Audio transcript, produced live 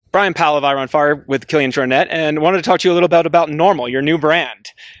Brian Palav, I run Fire with Kilian Jornet, and wanted to talk to you a little bit about NNormal, your new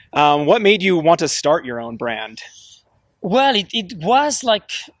brand. What made you want to start your own brand? Well, it was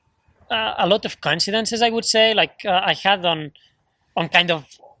like a lot of coincidences, I would say. Like I had on kind of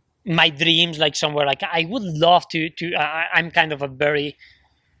my dreams, like somewhere like I would love I'm kind of a very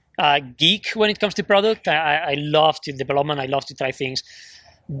geek when it comes to product. I love to development. I love to try things.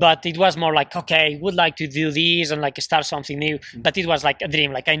 But it was more like, okay, I would like to do this and like start something new. But it was like a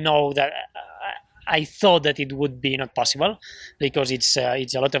dream. Like I know that I thought that it would be not possible because it's a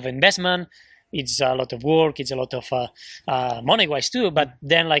lot of investment, it's a lot of work, it's a lot of money-wise too. But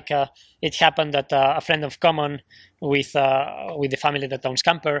then it happened that a friend of common with the family that owns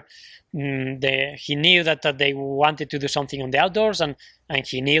camper, he knew that they wanted to do something on the outdoors, and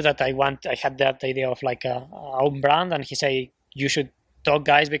he knew that I had that idea of like a own brand, and he said, you should talk,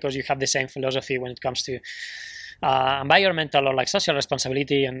 guys, because you have the same philosophy when it comes to environmental or like social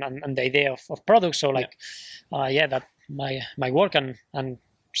responsibility and the idea of products. So that my work, and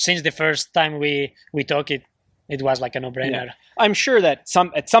since the first time we talked, it was like a no-brainer. Yeah. I'm sure that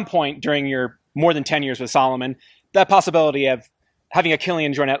at some point during your more than 10 years with Salomon, that possibility of having a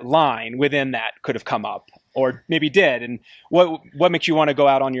Kilian Jornet line within that could have come up, or maybe did. And what makes you want to go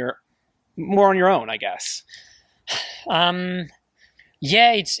out more on your own, I guess?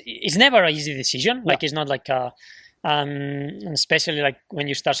 Yeah, it's never an easy decision. Like it's not like especially like when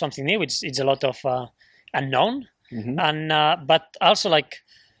you start something new, it's a lot of unknown, and but also like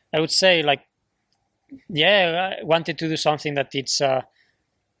I would say like I wanted to do something that it's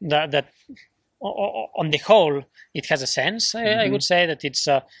that on the whole it has a sense. I would say that it's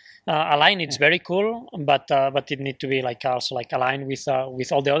aligned. It's very cool, but it need to be like also like aligned with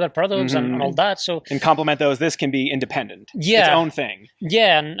all the other products and all that. So and complement those. This can be independent. Yeah, its own thing.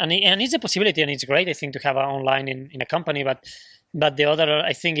 Yeah, and it's a possibility, and it's great. I think to have our own line in a company, but the other,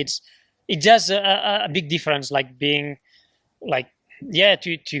 I think it does a big difference. Like being like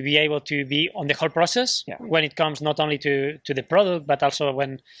to be able to be on the whole process when it comes not only to the product, but also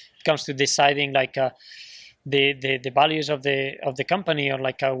when it comes to deciding like. The values of the company, or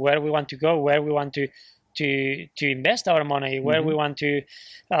like where we want to go, where we want to invest our money, where we want to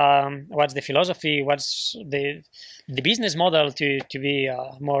what's the philosophy, what's the business model to be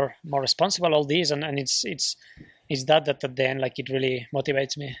more responsible, all these, and it's that at the end like it really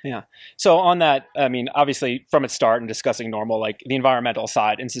motivates me. Yeah. So on that, I mean, obviously from its start and discussing NNormal, like the environmental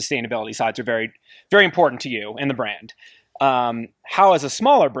side and sustainability sides are very, very important to you and the brand. How, as a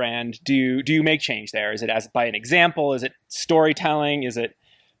smaller brand, do you make change there? Is it by an example? Is it storytelling? Is it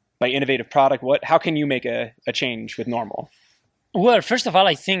by innovative product? How can you make a change with NNormal? Well, first of all,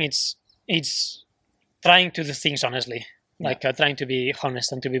 I think it's trying to do things honestly, like trying to be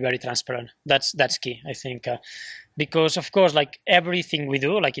honest and to be very transparent. That's key, I think, because of course, like everything we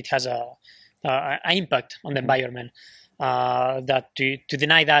do, like it has a impact on the environment. That to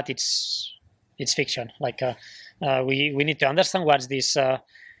deny that it's fiction. Like. We need to understand what's this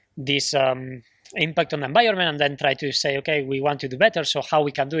impact on the environment, and then try to say, okay, we want to do better, so how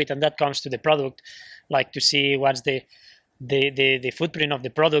we can do it, and that comes to the product, like to see what's the footprint of the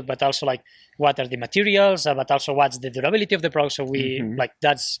product, but also like what are the materials, but also what's the durability of the product. So we like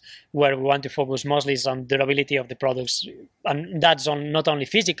that's where we want to focus mostly, is on durability of the products, and that's on not only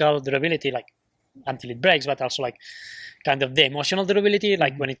physical durability, like until it breaks, but also like kind of the emotional durability,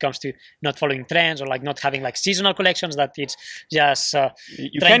 like when it comes to not following trends or like not having like seasonal collections, that it's just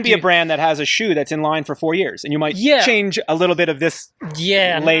you can be a brand that has a shoe that's in line for 4 years, and you might change a little bit of this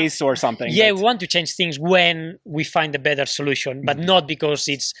lace or something. Yeah, we want to change things when we find a better solution, but not because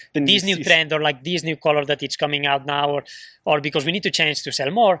it's this new trend or like this new color that it's coming out now, or because we need to change to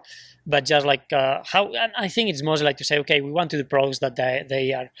sell more, but just like how. And I think it's mostly like to say, okay, we want to do products that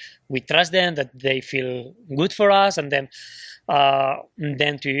we trust them, that they feel good for us, and then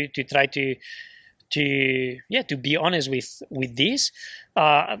to try to be honest with this.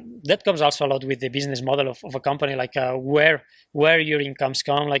 That comes also a lot with the business model of a company, like where your incomes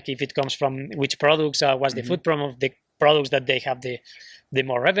come, like if it comes from which products, what's the footprint of the products that they have the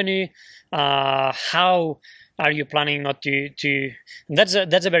more revenue, how are you planning not to that's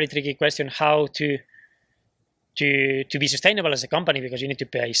a very tricky question, how to be sustainable as a company, because you need to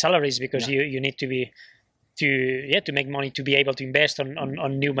pay salaries, because you need to be to make money, to be able to invest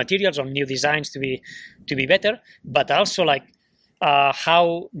on new materials, on new designs, to be better, but also like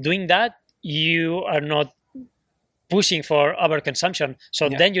how doing that you are not pushing for overconsumption. So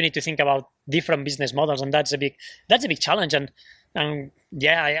then you need to think about different business models, and that's a big challenge. And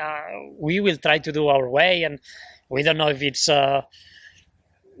we will try to do our way, and we don't know if it's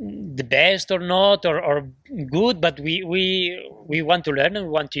the best or not or good, but we want to learn and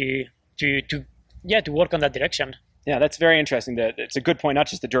we want to work on that direction. Yeah, that's very interesting. That it's a good point, not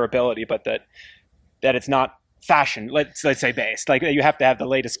just the durability, but that it's not fashion. Let's say based. Like you have to have the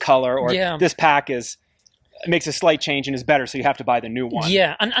latest color, or this pack makes a slight change and is better, so you have to buy the new one.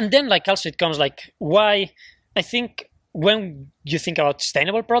 Yeah, and then like also it comes like why I think when you think about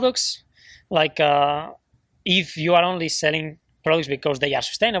sustainable products, like if you are only selling products because they are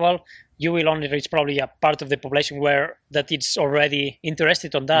sustainable, you will only reach probably a part of the population where that it's already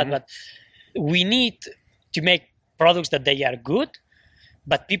interested on that. But we need to make products that they are good,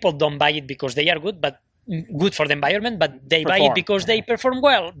 but people don't buy it because they are good, but good for the environment, but they buy it because they perform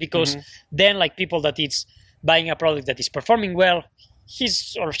well. Because then like people that it's buying a product that is performing well,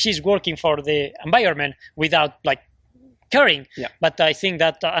 he's or she's working for the environment without like caring. But I think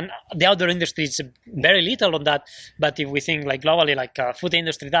that the outdoor industry is very little on that. But if we think like globally, like food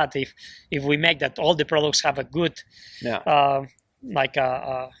industry, that if we make that all the products have a good like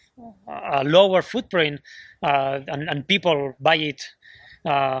a lower footprint and people buy it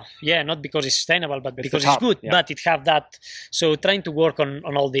not because it's sustainable but because it's good, but it have that. So trying to work on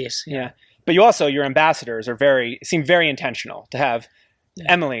all this. But you also, your ambassadors seem very intentional to have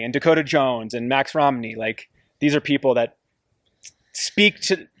Emily and Dakota Jones and Max Romney. Like these are people that speak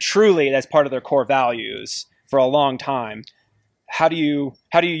to truly as part of their core values for a long time. How do you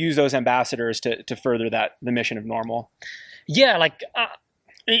use those ambassadors to further the mission of NNormal? Yeah, like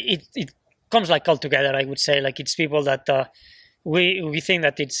it comes like all together. I would say like it's people that we think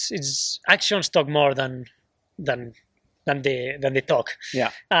that it's actions talk more than the talk.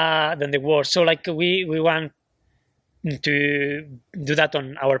 Than the words. So like we want to do that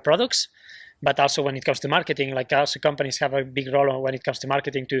on our products, but also when it comes to marketing, like also companies have a big role when it comes to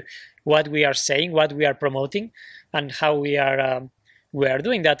marketing to what we are saying, what we are promoting, and how we are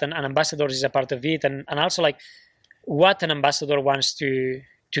doing that. And ambassadors is a part of it, and also like what an ambassador wants to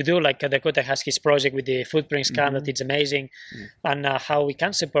do. Like Dakota has his project with the footprint scan that it's amazing, and how we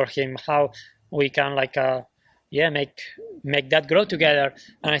can support him, how we can like make that grow together.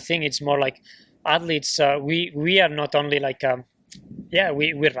 And I think it's more like athletes. We are not only like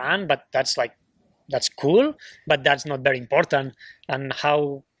we run, but that's cool, but that's not very important. And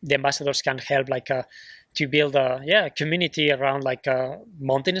how the ambassadors can help like to build a community around like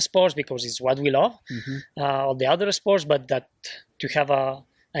mountain sports, because it's what we love, all the other sports, but that to have an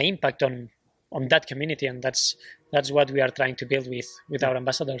impact on that community, and that's what we are trying to build with our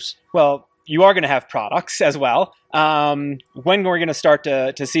ambassadors. Well, you are going to have products as well. When are we going to start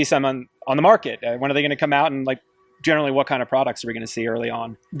to see some on the market? When are they going to come out, and like generally what kind of products are we going to see early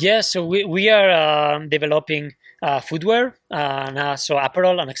on? Yeah, so we are developing footwear, so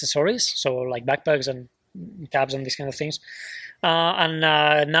apparel and accessories, so like backpacks and caps and these kind of things. And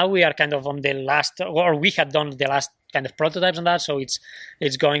now we are kind of on the last, or we had done the last kind of prototypes on that. So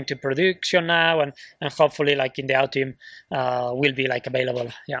it's going to production now, and hopefully like in the autumn will be like available.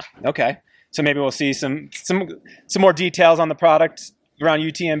 Yeah. Okay. So maybe we'll see some more details on the product around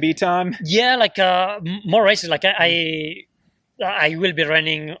UTMB time. Yeah, like more races. Like I will be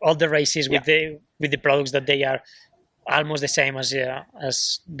running all the races with the products that they are almost the same as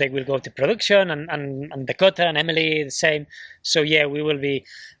they will go to production, and Dakota and Emily the same. So yeah, we will be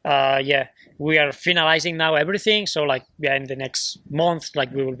we are finalizing now everything. So like in the next month,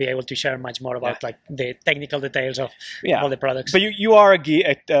 like we will be able to share much more about like the technical details of all the products. But you are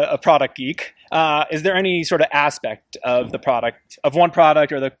a product geek. Is there any sort of aspect of the product, of one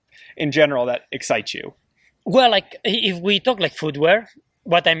product or in general, that excites you? Well, like if we talk like footwear,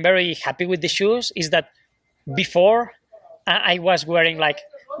 what I'm very happy with the shoes is that before I was wearing like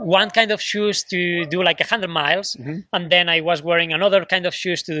one kind of shoes to do like 100 miles, and then I was wearing another kind of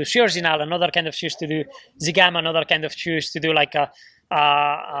shoes to do Scherzinal, another kind of shoes to do Zigam, another kind of shoes to do like a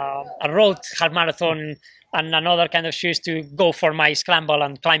road half marathon, and another kind of shoes to go for my scramble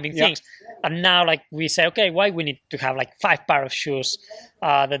and climbing things. And now like we say, okay, why we need to have like 5 pair of shoes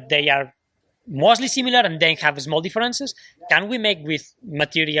that they are mostly similar and then have small differences? Can we make with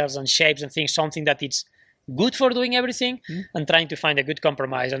materials and shapes and things something that it's good for doing everything, and trying to find a good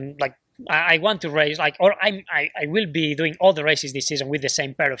compromise? And like I want to race I will be doing all the races this season with the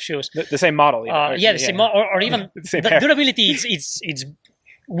same pair of shoes, the same model. The same or even the durability. It's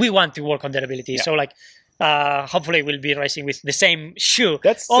we want to work on durability. So like hopefully we'll be racing with the same shoe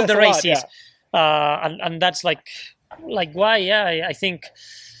all the races. And that's like why I think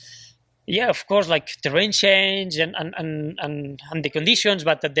Yeah, of course, like terrain change and the conditions,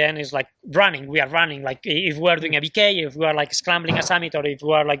 but at the end is like running. We are running. Like if we are doing a BK, if we are like scrambling a summit, or if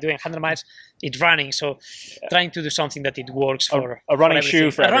we are like doing 100 miles, it's running. So trying to do something that it works for a running shoe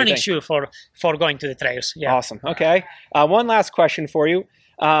for a everything. running shoe for going to the trails. Yeah. Awesome. Okay. One last question for you.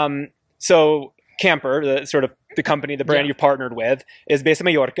 So Camper, the sort of the company, the brand you partnered with, is based in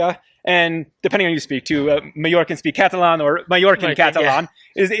Mallorca. And depending on who you speak to, Mallorcan speak Catalan or Mallorcan Catalan.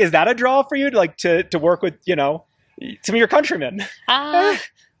 Yeah. Is that a draw for you to work with, some of your countrymen? Well,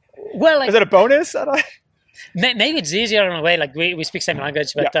 like, is it a bonus? Maybe it's easier in a way. Like we speak same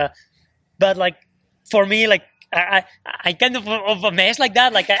language, but like for me, like I kind of a mess like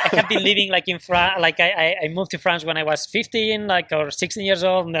that. Like I have been living like in France. Like I moved to France when I was 15, like or 16 years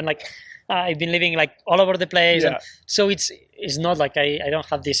old, and then like I've been living like all over the place. And so it's not like I don't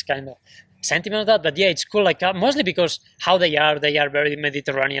have this kind of sentiment of that. But yeah, it's cool. Like mostly because how they are very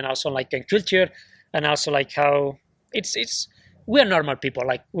Mediterranean, also like in culture, and also like how it's we are normal people.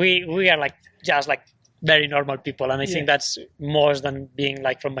 Like we are like just like very normal people, and I think that's more than being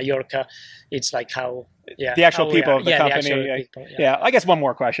like from Mallorca. It's like how the actual people of the company. The actual people, I guess one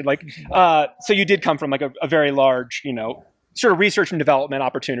more question. Like, so you did come from like a very large, sort of research and development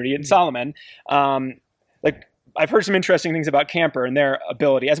opportunity in Solomon. Like I've heard some interesting things about Camper and their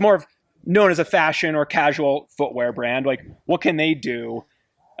ability as more of known as a fashion or casual footwear brand. Like, what can they do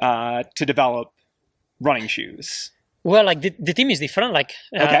to develop running shoes? Well, like the team is different. Like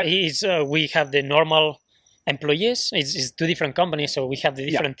we have the NNormal employees. It's two different companies, so we have the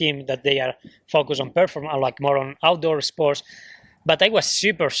different team that they are focused on performance, like more on outdoor sports. But I was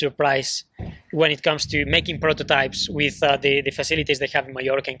super surprised when it comes to making prototypes with the facilities they have in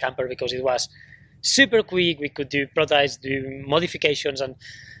Mallorca and Camper, because it was super quick. We could do prototypes, do modifications, and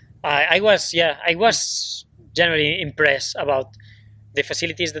I was generally impressed about the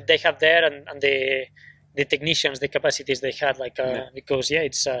facilities that they have there and the technicians, the capacities they had. Like because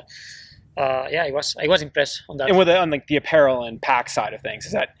it's I was impressed on that. And on like the apparel and pack side of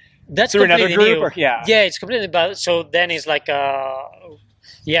things, that's through another group? New. Or, it's completely bad. So then it's like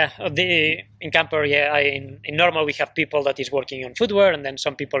in Camper, in NNormal we have people that is working on footwear, and then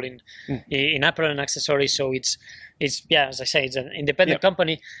some people in apparel and accessories. So it's as I say, it's an independent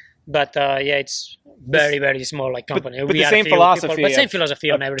company, but it's very, very small like company. But the same philosophy. People, but same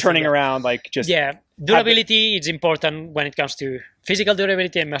philosophy on everything. Turning around, like just durability is important when it comes to physical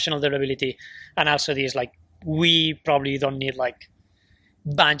durability, emotional durability, and also this like we probably don't need like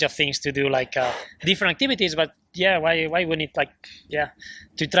bunch of things to do like different activities, but why we need like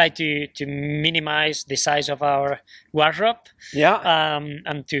to try to minimize the size of our wardrobe,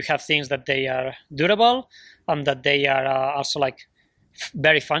 and to have things that they are durable and that they are also like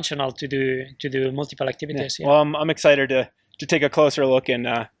very functional to do multiple activities. Well, I'm excited to take a closer look and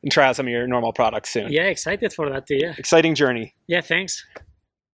try out some of your NNormal products soon. Excited for that too. Exciting journey. Thanks.